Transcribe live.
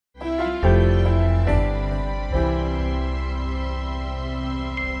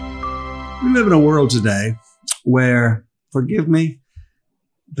live in a world today where, forgive me,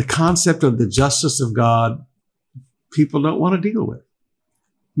 the concept of the justice of God, people don't want to deal with.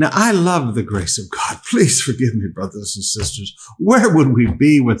 Now, I love the grace of God. Please forgive me, brothers and sisters. Where would we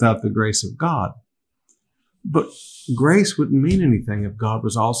be without the grace of God? But grace wouldn't mean anything if God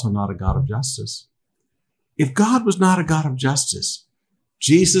was also not a God of justice. If God was not a God of justice,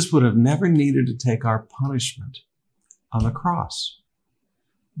 Jesus would have never needed to take our punishment on the cross.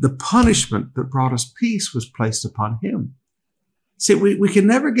 The punishment that brought us peace was placed upon him. See, we can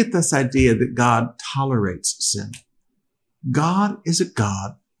never get this idea that God tolerates sin. God is a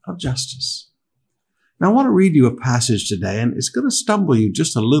God of justice. Now, I want to read you a passage today, and it's going to stumble you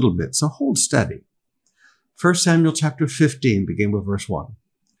just a little bit, so hold steady. 1 Samuel chapter 15, beginning with verse 1.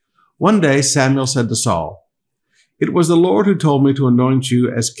 One day Samuel said to Saul, "It was the Lord who told me to anoint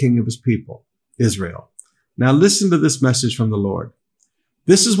you as king of his people, Israel. Now listen to this message from the Lord.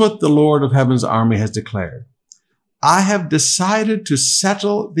 This is what the Lord of heaven's army has declared. I have decided to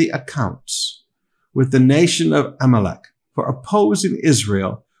settle the accounts with the nation of Amalek for opposing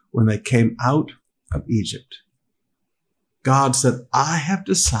Israel when they came out of Egypt." God said, I have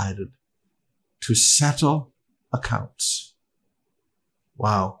decided to settle accounts.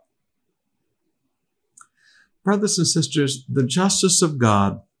 Wow. Brothers and sisters, the justice of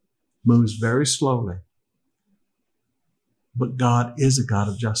God moves very slowly. But God is a God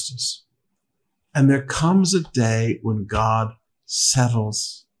of justice. And there comes a day when God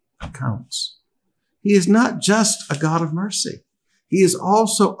settles accounts. He is not just a God of mercy. He is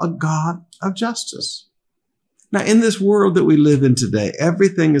also a God of justice. Now, in this world that we live in today,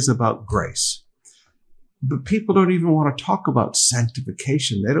 everything is about grace. But people don't even want to talk about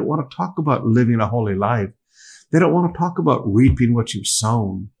sanctification. They don't want to talk about living a holy life. They don't want to talk about reaping what you've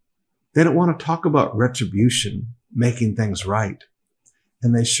sown. They don't want to talk about retribution, making things right.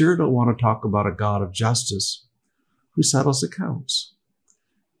 And they sure don't want to talk about a God of justice who settles accounts.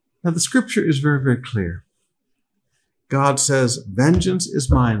 Now, the scripture is very, very clear. God says, "Vengeance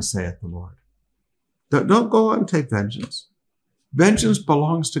is mine, saith the Lord." Don't go out and take vengeance. Vengeance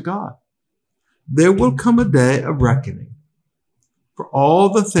belongs to God. There will come a day of reckoning for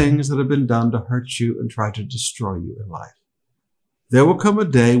all the things that have been done to hurt you and try to destroy you in life. There will come a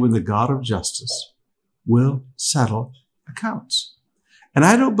day when the God of justice will settle accounts. And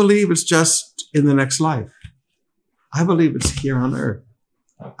I don't believe it's just in the next life. I believe it's here on earth.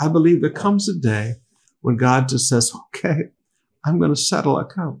 I believe there comes a day when God just says, okay, I'm going to settle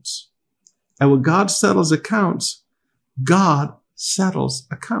accounts. And when God settles accounts, God settles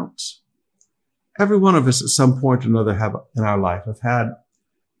accounts. Every one of us at some point or another in our life have had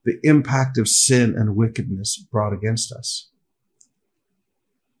the impact of sin and wickedness brought against us.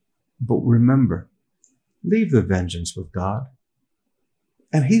 But remember, leave the vengeance with God.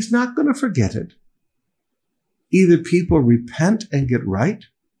 And he's not going to forget it. Either people repent and get right,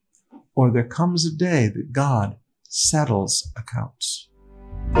 or there comes a day that God settles accounts.